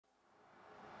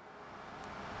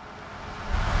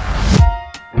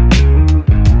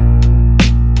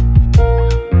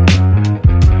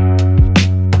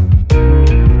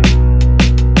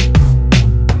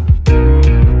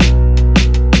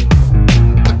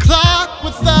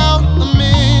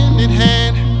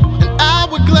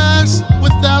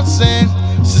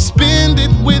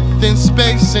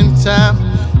space and time.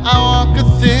 I walk a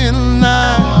thin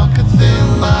line,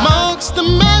 amongst the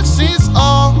masses,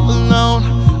 all alone.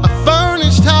 A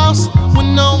furnished house with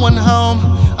no one home.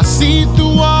 I see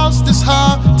through walls that's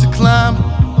hard to climb.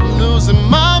 I'm losing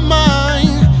my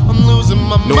mind, I'm losing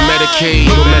my mind. No Medicaid,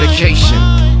 no medication.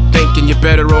 Thinking you're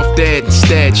better off dead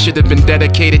instead. Should have been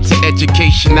dedicated to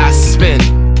education. I spend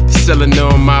the cylinder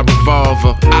on my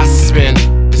revolver. I spend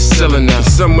the cylinder.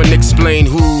 Someone explain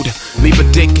who'd leave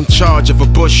a dick in charge of a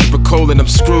bush of a colon. I'm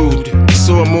screwed.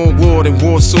 Saw more war than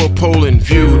Warsaw, Poland.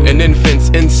 Viewed an infant's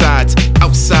insides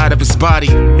outside of his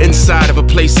body, inside of a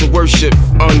place of worship.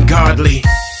 Ungodly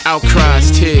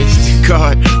outcries, tears to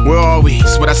God. Where are we?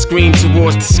 It's what I screamed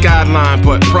towards the skyline,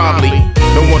 but probably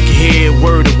no one can hear a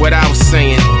word of what I was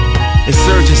saying.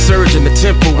 Insurgent surge in the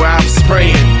temple where I was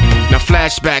praying. Now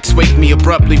flashbacks wake me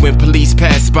abruptly when police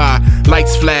pass by.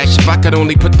 Lights flash, if I could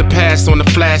only put the past on the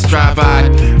flash drive,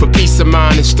 I'd, for peace of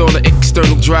mind, install an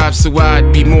external drive so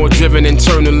I'd be more driven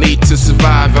internally to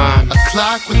survive. I'm a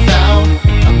clock without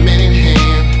a minute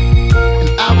hand,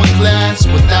 an hourglass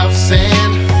without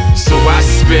sand. So I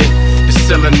spin the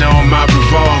cylinder on my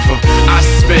revolver. I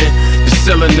spin the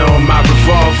cylinder on my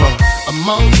revolver.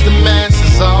 Amongst the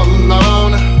masses all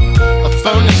alone, a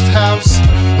furnished house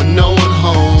with no one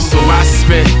home. So I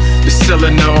spin the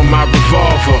cylinder on my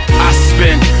revolver. I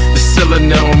spin the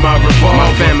cylinder on my revolver.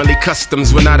 My family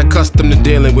customs were not accustomed to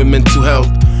dealing with mental health.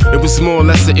 It was more or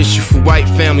less an issue for white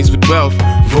families with wealth.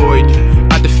 Void,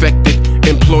 I defected,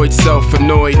 employed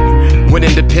self-annoyed. Went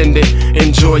independent,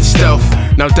 enjoyed stealth.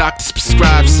 Now doctors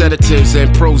prescribe sedatives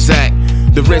and Prozac.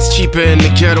 The rent's cheaper in the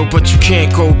ghetto, but you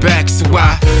can't go back. So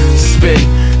I spin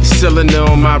the cylinder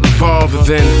on my revolver,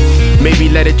 then maybe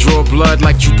let it draw blood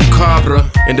like chupacabra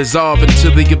and dissolve into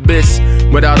the abyss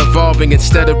without evolving,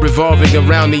 instead of revolving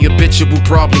around the habitual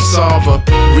problem solver.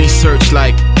 Research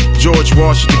like George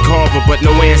Washington Carver, but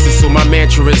no answer, so my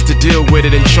mantra is to deal with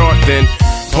it and chart then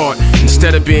part.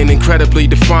 Instead of being incredibly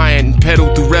defiant and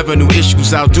pedal through revenue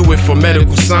issues, I'll do it for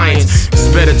medical science. It's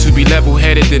better to be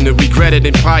level-headed than to regret it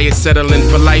and pious, settling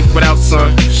for life without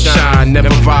sunshine, never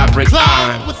vibrant.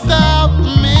 Clock without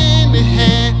a minute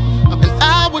hand, an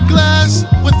hourglass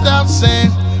without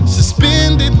sand,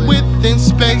 suspended within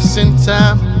space and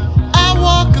time. I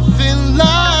walk a thin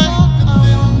line,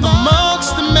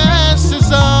 amongst the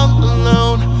masses all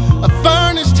alone. A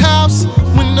furnished house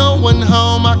with no one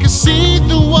home. I can see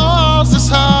through all